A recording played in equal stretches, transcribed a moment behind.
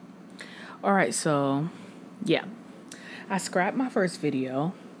All right, so yeah, I scrapped my first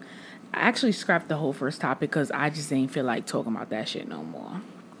video. I actually scrapped the whole first topic because I just didn't feel like talking about that shit no more.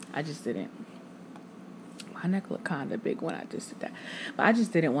 I just didn't. My neck looked kind of big when I just did that, but I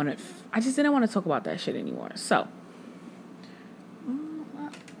just didn't want to. I just didn't want to talk about that shit anymore. So,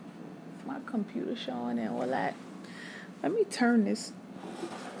 my computer showing and all that. Let me turn this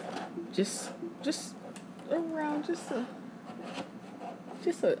just around just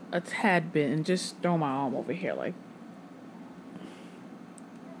a tad bit and just throw my arm over here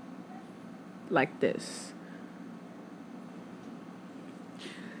like this.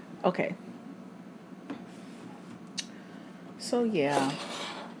 Okay. So yeah.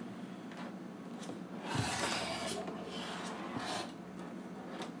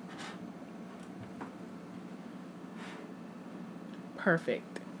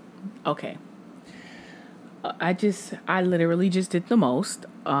 Perfect. Okay. I literally just did the most.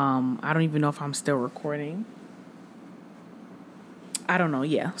 I don't even know if I'm still recording. I don't know.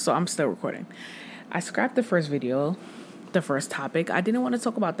 Yeah. So I'm still recording. I scrapped the first video, the first topic. I didn't want to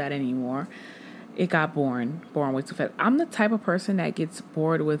talk about that anymore. It got boring way too fast. I'm the type of person that gets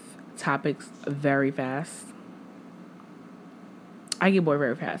bored with topics very fast. I get bored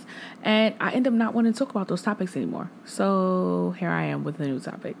very fast. And I end up not wanting to talk about those topics anymore. So here I am with a new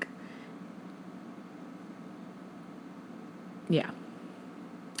topic. Yeah.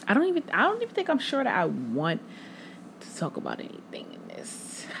 I don't even think I'm sure that I want to talk about anything in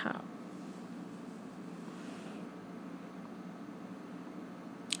this.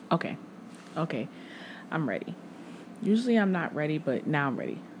 Okay. I'm ready. Usually I'm not ready, but now I'm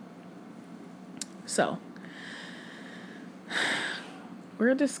ready. So,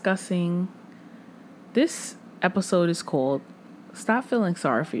 we're discussing, this episode is called Stop Feeling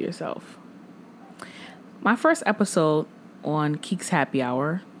Sorry for Yourself. My first episode on Keek's Happy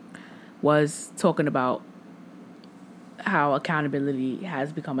Hour was talking about how accountability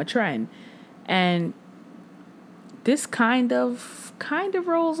has become a trend. And this kind of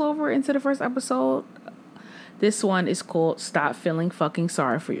rolls over into the first episode. This one is called Stop Feeling Fucking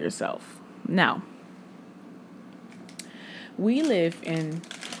Sorry for Yourself. Now, we live in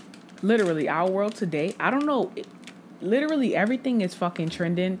literally our world today. I don't know. Literally everything is fucking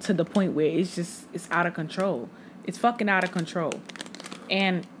trending to the point where it's out of control. It's fucking out of control.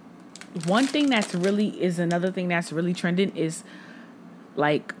 And another thing that's really trending is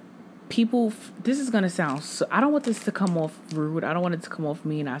like people, this is going to sound so, I don't want this to come off rude. I don't want it to come off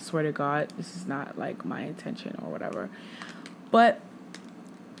mean. I swear to God, this is not like my intention or whatever. But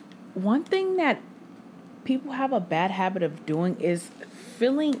one thing that people have a bad habit of doing is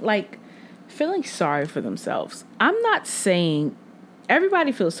feeling sorry for themselves. I'm not saying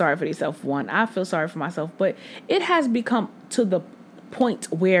everybody feels sorry for themselves. One, I feel sorry for myself, but it has become to the point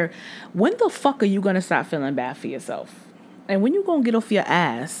where when the fuck are you going to stop feeling bad for yourself? And when you going to get off your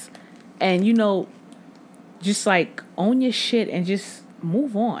ass and, just like own your shit and just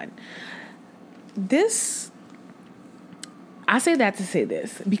move on. I say that to say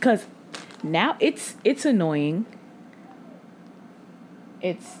this because now it's annoying.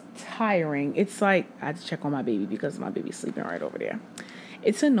 It's tiring. It's like I had to check on my baby because my baby's sleeping right over there.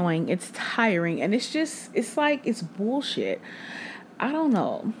 It's annoying. It's tiring. And it's bullshit. I don't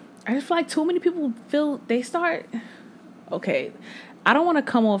know. I just feel like too many people okay. I don't want to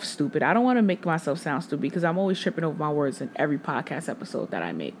come off stupid. I don't want to make myself sound stupid because I'm always tripping over my words in every podcast episode that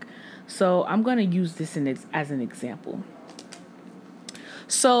I make. So I'm going to use this as an example.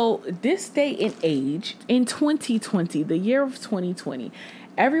 So this day and age, in 2020, the year of 2020,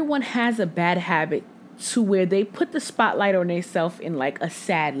 everyone has a bad habit to where they put the spotlight on themselves in like a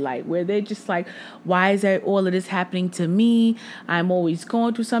sad light, where they're just like, why is all of this happening to me? I'm always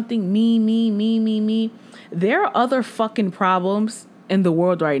going through something. Me. There are other fucking problems in the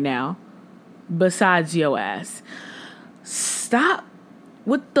world right now besides your ass. Stop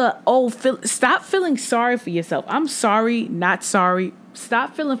with stop feeling sorry for yourself. I'm sorry, not sorry.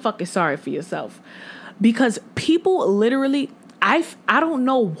 Stop feeling fucking sorry for yourself. Because people literally, I don't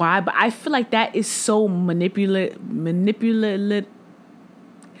know why, but I feel like that is so manipulative.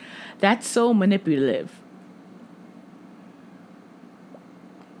 That's so manipulative.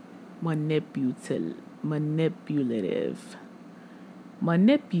 Manipulative.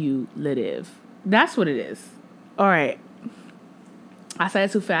 That's what it is. All right. I said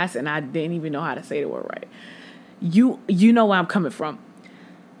it too fast and I didn't even know how to say the word right. You know where I'm coming from.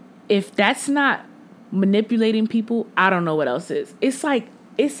 If that's not manipulating people, I don't know what else is. It's like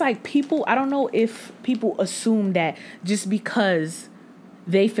people, I don't know if people assume that just because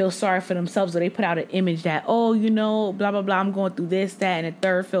they feel sorry for themselves, or they put out an image that, oh, you know, blah, blah, blah, I'm going through this, that, and the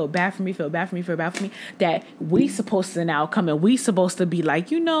third, feel bad for me, that we supposed to now come and we supposed to be like,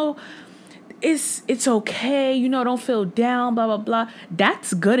 you know, it's okay, you know, don't feel down, blah, blah, blah.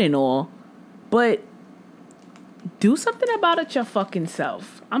 That's good and all, but do something about it your fucking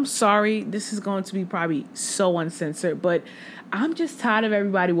self. I'm sorry, this is going to be probably so uncensored, but I'm just tired of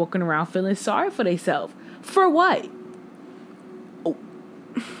everybody walking around feeling sorry for themselves. For what?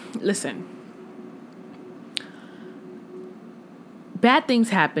 Listen, bad things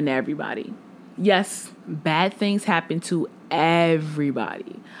happen to everybody. Yes, bad things happen to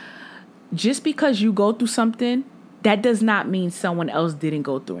everybody. Just because you go through something, that does not mean someone else didn't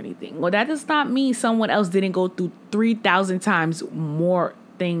go through anything. Well, that does not mean someone else didn't go through 3,000 times more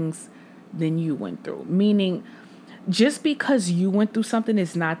things than you went through. Meaning, just because you went through something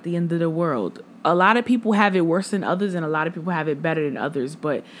is not the end of the world. A lot of people have it worse than others, and a lot of people have it better than others.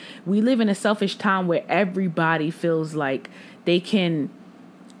 But we live in a selfish time where everybody feels like they can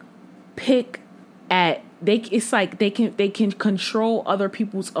pick at it's like they can control other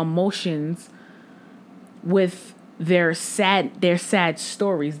people's emotions with their sad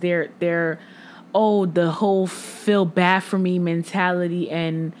stories. Their oh, the whole feel bad for me mentality,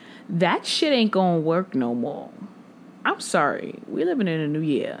 and that shit ain't gonna work no more. I'm sorry. We living in a new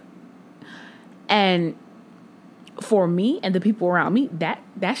year. And for me and the people around me, that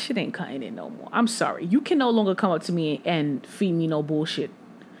shit ain't cutting it no more. I'm sorry. You can no longer come up to me and feed me no bullshit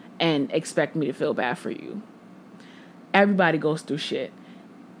and expect me to feel bad for you. Everybody goes through shit.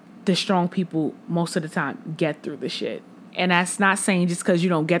 The strong people, most of the time, get through the shit. And that's not saying just because you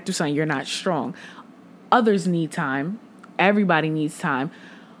don't get through something, you're not strong. Others need time. Everybody needs time.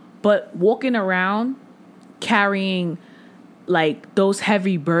 But walking around carrying like those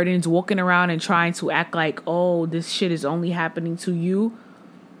heavy burdens, walking around and trying to act like, oh, this shit is only happening to you,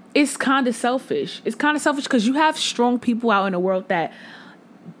 it's kind of selfish. It's kind of selfish because you have strong people out in the world that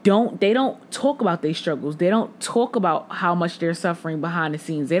don't talk about their struggles. They don't talk about how much they're suffering behind the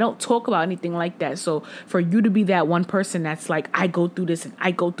scenes. They don't talk about anything like that. So for you to be that one person that's like, I go through this and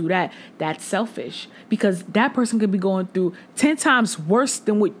I go through that, that's selfish, because that person could be going through 10 times worse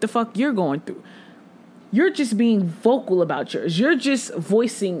than what the fuck you're going through. You're just being vocal about yours. You're just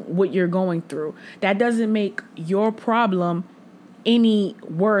voicing what you're going through. That doesn't make your problem any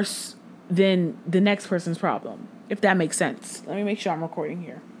worse than the next person's problem, if that makes sense. Let me make sure I'm recording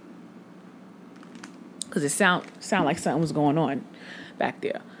here, because it sound like something was going on back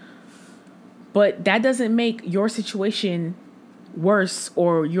there. But that doesn't make your situation worse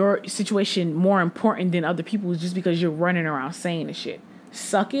or your situation more important than other people's just because you're running around saying the shit.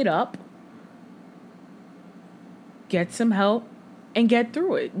 Suck it up. Get some help and get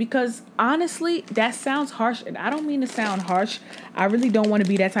through it. Because honestly, that sounds harsh. And I don't mean to sound harsh. I really don't want to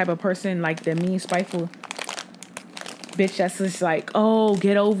be that type of person, like the mean, spiteful bitch that's just like, oh,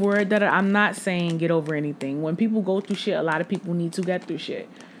 get over it. I'm not saying get over anything. When people go through shit, a lot of people need to get through shit.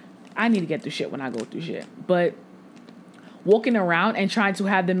 I need to get through shit when I go through shit. But walking around and trying to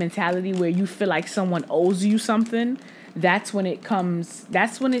have the mentality where you feel like someone owes you something, that's when it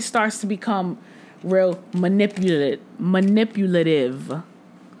starts to become real manipulative.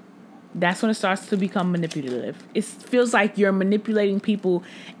 That's when it starts to become manipulative. It feels like you're manipulating people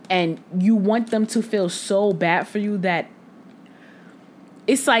and you want them to feel so bad for you that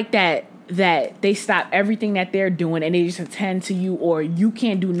it's like that they stop everything that they're doing and they just attend to you, or you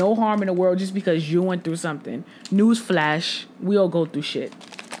can't do no harm in the world just because you went through something. Newsflash, we all go through shit.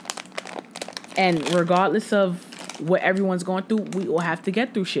 And regardless of what everyone's going through, we all have to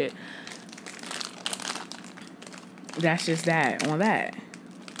get through shit. That's just that on that.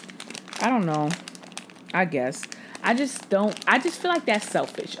 I don't know. I guess. I just feel like that's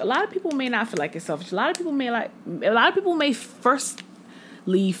selfish. A lot of people may not feel like it's selfish. A lot of people may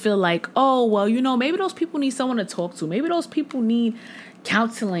firstly feel like, oh, well, you know, maybe those people need someone to talk to. Maybe those people need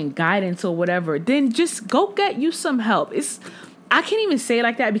counseling, guidance, or whatever. Then just go get you some help. I can't even say it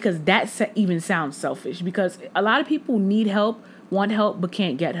like that because that even sounds selfish, because a lot of people need help, want help, but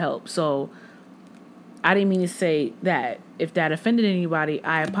can't get help. So I didn't mean to say that. If that offended anybody,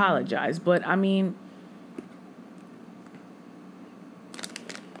 I apologize. But I mean,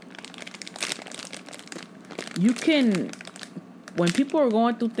 you can, when people are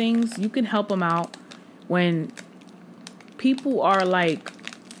going through things, you can help them out. When people are like,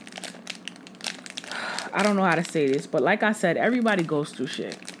 I don't know how to say this, but like I said, everybody goes through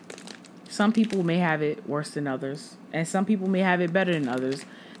shit. Some people may have it worse than others, and some people may have it better than others.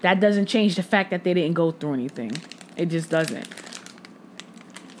 That doesn't change the fact that they didn't go through anything. It just doesn't.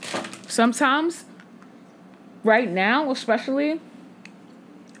 Sometimes, right now especially,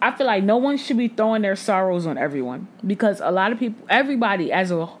 I feel like no one should be throwing their sorrows on everyone, because a lot of people, everybody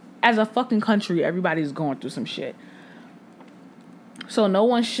as a fucking country, everybody's going through some shit. So no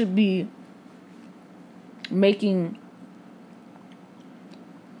one should be making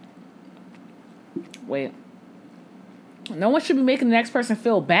no one should be making the next person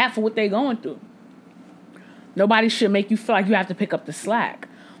feel bad for what they're going through. Nobody should make you feel like you have to pick up the slack.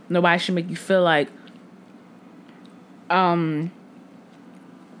 Nobody should make you feel like your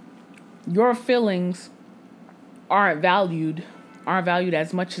feelings aren't valued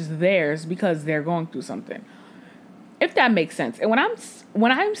as much as theirs because they're going through something. If that makes sense. And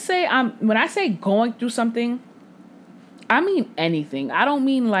when I say going through something, I mean anything. I don't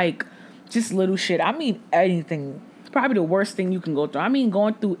mean like just little shit. I mean anything. It's probably the worst thing you can go through. I mean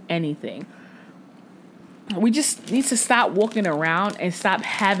going through anything. We just need to stop walking around and stop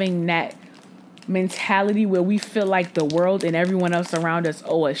having that mentality where we feel like the world and everyone else around us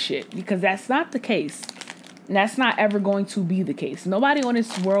owe us shit, because that's not the case. And that's not ever going to be the case. Nobody on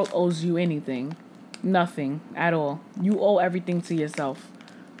this world owes you anything. Nothing at all. You owe everything to yourself.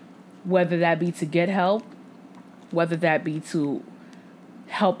 Whether that be to get help, whether that be to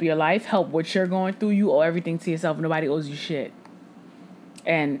help your life, help what you're going through, you owe everything to yourself. Nobody owes you shit.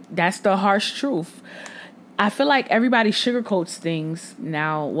 And that's the harsh truth. I feel like everybody sugarcoats things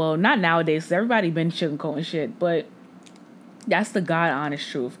now. Well, not nowadays, because everybody been sugarcoating shit, but that's the God honest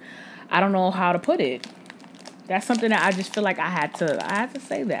truth. I don't know how to put it. That's something that I just feel like I had to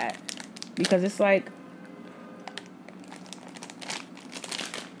say that. Because it's like,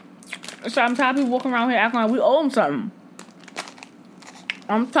 so I'm tired of people walking around here acting like we owe them something.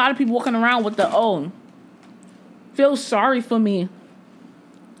 I'm tired of people walking around with the feel sorry for me,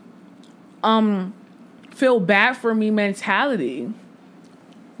 feel bad for me mentality.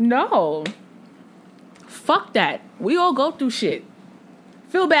 No. Fuck that. We all go through shit.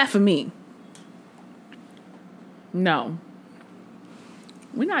 Feel bad for me. No.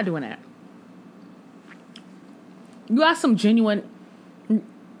 We're not doing that. You got some genuine...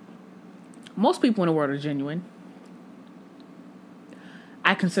 Most people in the world are genuine.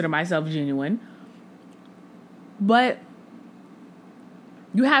 I consider myself genuine. But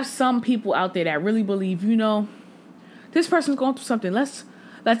you have some people out there that really believe, this person's going through something. Let's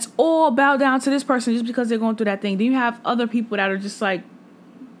all bow down to this person just because they're going through that thing. Then you have other people that are just like,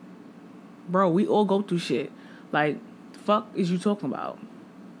 bro, we all go through shit. Like, the fuck is you talking about?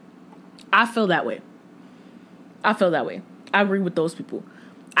 I feel that way. I agree with those people.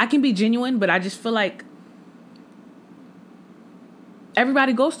 I can be genuine, but I just feel like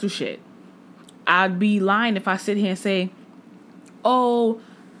everybody goes through shit. I'd be lying if I sit here and say, oh,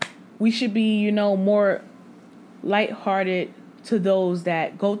 we should be, more lighthearted to those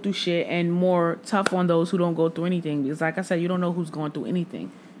that go through shit and more tough on those who don't go through anything. Because like I said, you don't know who's going through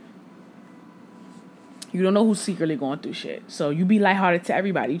anything. You don't know who's secretly going through shit. So you be lighthearted to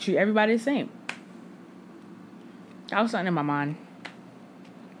everybody. You treat everybody the same. That was something in my mind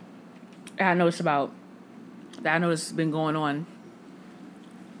that I noticed has been going on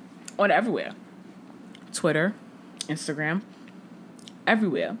everywhere. Twitter, Instagram,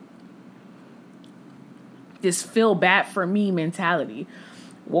 everywhere. This feel bad for me mentality.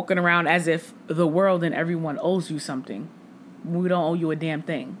 Walking around as if the world and everyone owes you something. We don't owe you a damn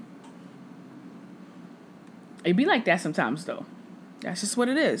thing. It be like that sometimes, though. That's just what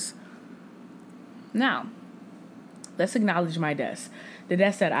it is. Now, let's acknowledge my desk. The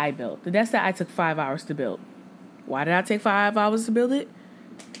desk that I built. The desk that I took 5 hours to build. Why did I take 5 hours to build it?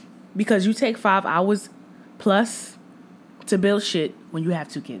 Because you take 5 hours plus to build shit when you have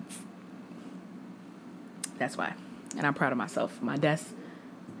 2 kids. That's why. And I'm proud of myself. My desk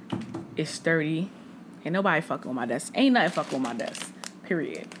is sturdy. Ain't nobody fucking with my desk. Ain't nothing fucking with my desk.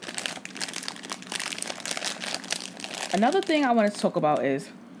 Period. Another thing I wanted to talk about is,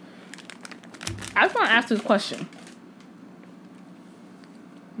 I just want to ask this question.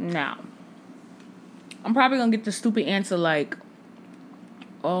 Now, I'm probably going to get the stupid answer like,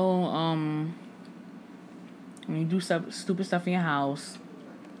 when you do stupid stuff in your house,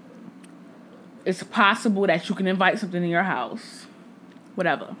 it's possible that you can invite something in your house.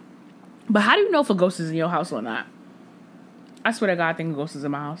 Whatever. But how do you know if a ghost is in your house or not? I swear to God, I think a ghost is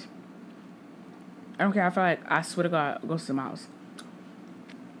in my house. I don't care. I swear to God, a ghost is in my house.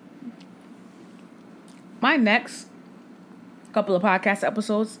 My next couple of podcast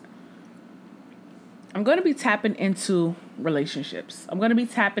episodes, I'm going to be tapping into relationships. I'm going to be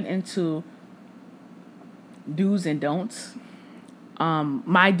tapping into do's and don'ts.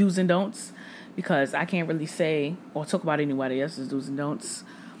 My do's and don'ts, because I can't really say or talk about anybody else's do's and don'ts.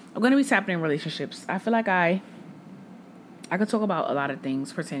 I'm going to be tapping in relationships. I feel like I I could talk about a lot of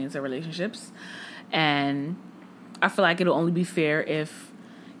things pertaining to relationships. And I feel like it'll only be fair if,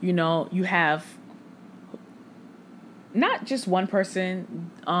 you have not just one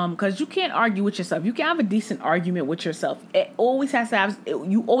person, because you can't argue with yourself. You can't have a decent argument with yourself. You always have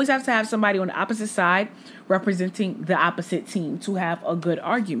to have somebody on the opposite side representing the opposite team to have a good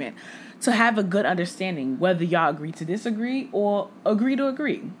argument, to have a good understanding, whether y'all agree to disagree or agree to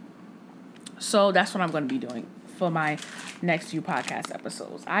agree. So that's what I'm going to be doing for my next few podcast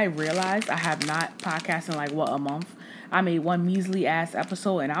episodes. I realized I have not podcasted in a month. I made one measly ass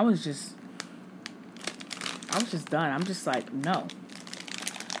episode and I was just done. I'm just like, no.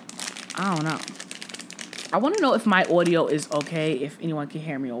 I don't know. I want to know if my audio is okay, if anyone can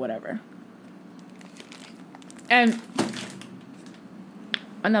hear me or whatever. And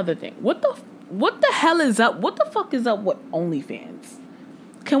another thing, what the hell is up? What the fuck is up with OnlyFans?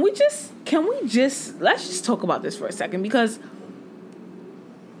 Can we just let's just talk about this for a second, because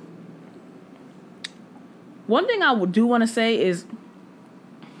one thing I do want to say is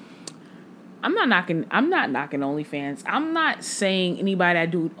I'm not knocking OnlyFans. I'm not saying anybody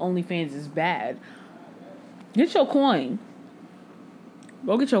that do OnlyFans is bad. Get your coin.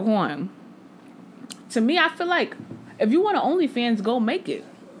 Go get your coin. To me, I feel like if you want to OnlyFans, go make it.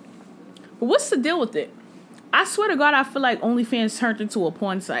 But what's the deal with it? I swear to God, I feel like OnlyFans turned into a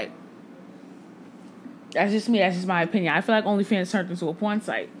porn site. That's just me. That's just my opinion. I feel like OnlyFans turned into a porn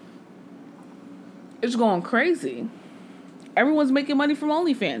site. It's going crazy. Everyone's making money from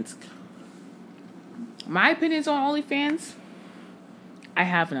OnlyFans. My opinions on OnlyFans, I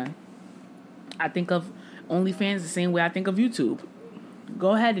have none. I think of OnlyFans the same way I think of YouTube.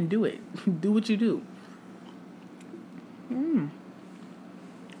 Go ahead and do it. Do what you do.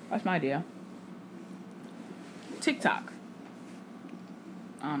 That's my idea. TikTok.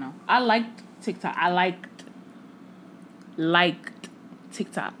 I don't know. I liked TikTok. I liked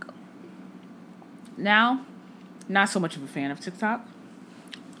TikTok. Now, not so much of a fan of TikTok.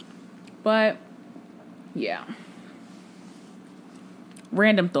 But, yeah.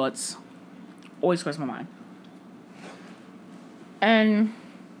 Random thoughts always cross my mind. And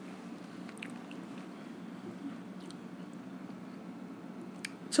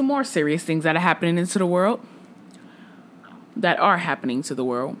to more serious things that are happening into the world. That are happening to the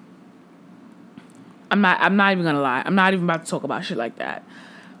world. I'm not even gonna lie. I'm not even about to talk about shit like that.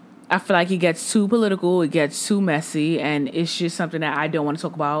 I feel like it gets too political, it gets too messy, and it's just something that I don't want to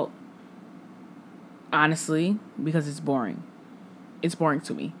talk about, honestly, because it's boring. It's boring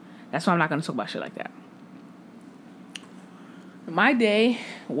to me. That's why I'm not gonna talk about shit like that. My day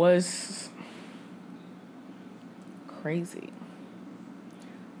was crazy.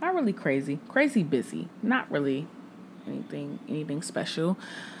 Not really crazy. Crazy busy. Not really anything special.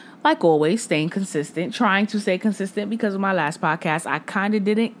 Like always, staying consistent, trying to stay consistent, because of my last podcast, I kind of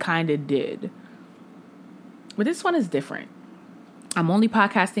did. But this one is different. I'm only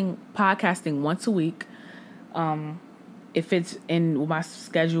podcasting once a week. It fits in with my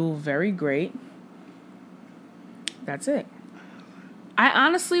schedule very great. That's it. I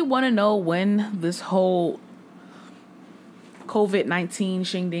honestly want to know when this whole COVID-19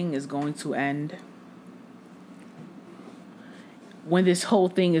 shingding is going to end. When this whole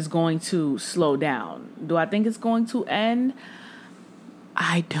thing is going to slow down. Do I think it's going to end?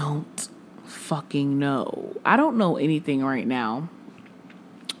 I don't fucking know. I don't know anything right now.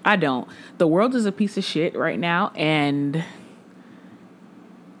 I don't. The world is a piece of shit right now, and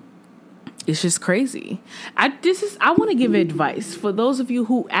it's just crazy. I want to give advice for those of you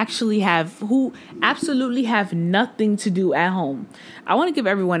who absolutely have nothing to do at home. I want to give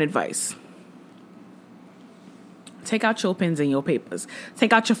everyone advice. Take out your pens and your papers.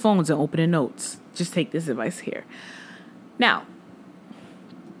 Take out your phones and open the notes. Just take this advice here. Now,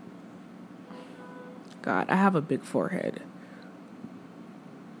 God, I have a big forehead.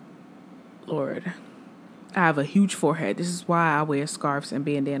 Lord, I have a huge forehead. This is why I wear scarves and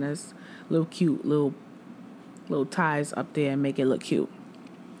bandanas. Little cute, little ties up there and make it look cute.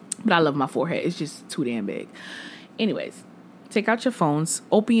 But I love my forehead. It's just too damn big. Anyways, take out your phones,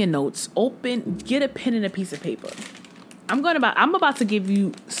 open your notes, get a pen and a piece of paper. I'm about to give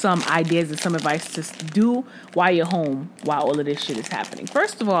you some ideas and some advice to do while you're home, while all of this shit is happening.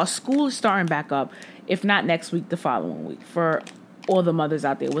 First of all, school is starting back up, if not next week, the following week, for all the mothers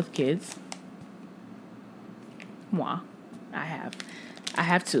out there with kids. Moi, I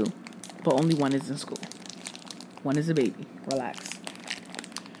have two, but only one is in school. One is a baby. Relax.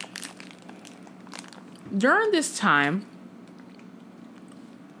 During this time,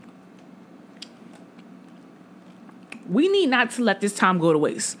 we need not to let this time go to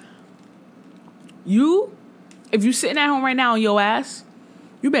waste. You If you sitting at home right now on your ass,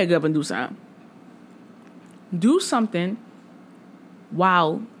 you better get up and do something. Do something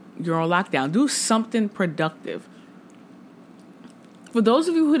while you're on lockdown. Do something productive. For those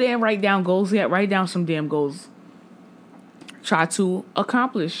of you who didn't write down goals yet, write down some damn goals. Try to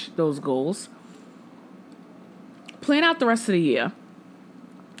accomplish those goals. Plan out the rest of the year.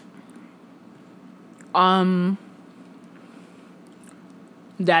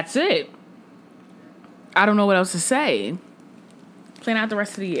 That's it. I don't know what else to say. Plan out the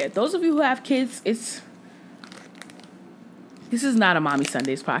rest of the year. Those of you who have kids, this is not a Mommy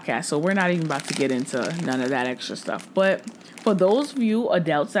Sundays podcast, so we're not even about to get into none of that extra stuff. But for those of you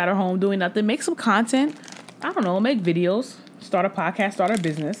adults that are home doing nothing, make some content. I don't know, make videos, start a podcast, start a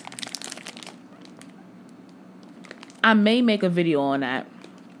business. I may make a video on that.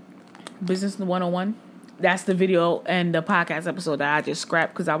 Business 101. That's the video and the podcast episode that I just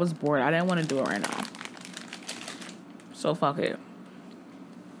scrapped because I was bored. I didn't want to do it right now. So fuck it.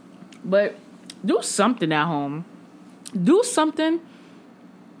 But do something at home. Do something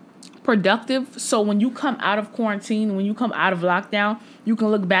productive so when you come out of quarantine, when you come out of lockdown, you can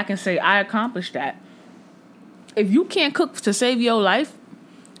look back and say, I accomplished that. If you can't cook to save your life,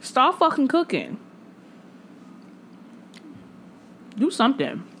 start fucking cooking. Do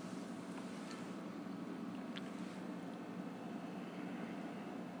something.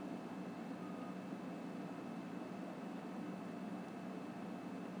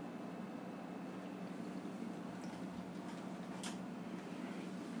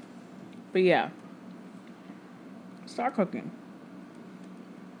 But yeah, start cooking.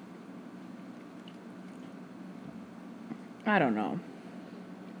 I don't know.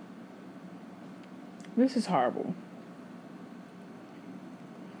 This is horrible.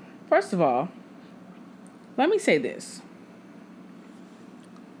 First of all, let me say this.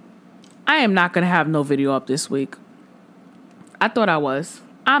 I am not going to have no video up this week. I thought I was.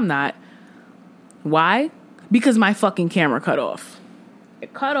 I'm not. Why? Because my fucking camera cut off.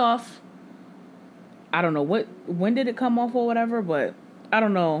 It cut off. I don't know when did it come off or whatever, but I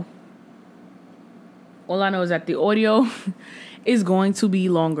don't know. All I know is that the audio is going to be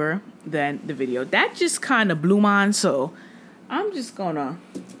longer than the video. That just kind of blew mine, so I'm just gonna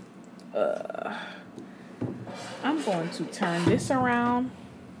I'm going to turn this around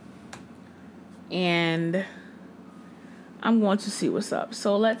and I'm going to see what's up.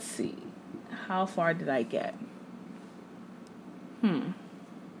 So let's see. How far did I get?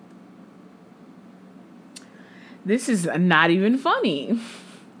 This is not even funny.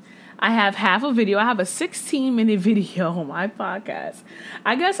 I have half a video. I have a 16-minute video on my podcast.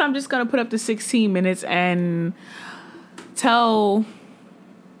 I guess I'm just going to put up the 16 minutes and I'm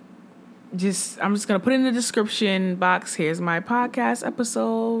just going to put in the description box, here's my podcast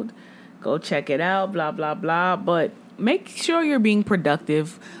episode. Go check it out, blah, blah, blah. But make sure you're being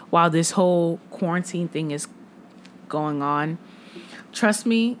productive while this whole quarantine thing is going on. Trust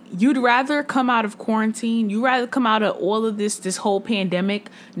me, you'd rather come out of quarantine, you'd rather come out of all of this whole pandemic,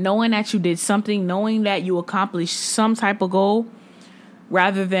 knowing that you did something, knowing that you accomplished some type of goal,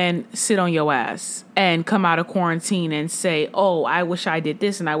 rather than sit on your ass and come out of quarantine and say, oh, I wish I did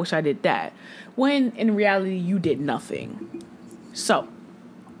this and I wish I did that, when in reality you did nothing. So,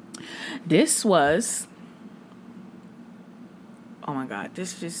 this was, oh my God,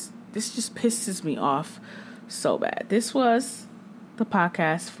 this just pisses me off so bad. This was the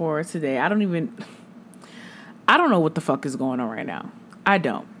podcast for today. I don't know what the fuck is going on right now. I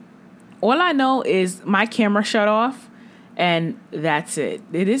don't. All I know is my camera shut off and that's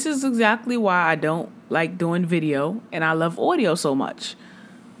it. This is exactly why I don't like doing video and I love audio so much.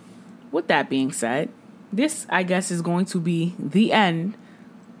 With that being said, this, I guess, is going to be the end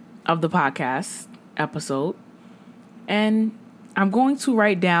of the podcast episode. And I'm going to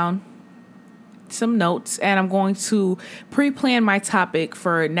write down some notes and I'm going to pre-plan my topic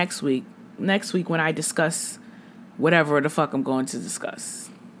for next week when I discuss whatever the fuck I'm going to discuss.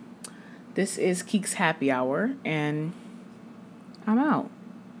 This is Keeks Happy Hour and I'm out.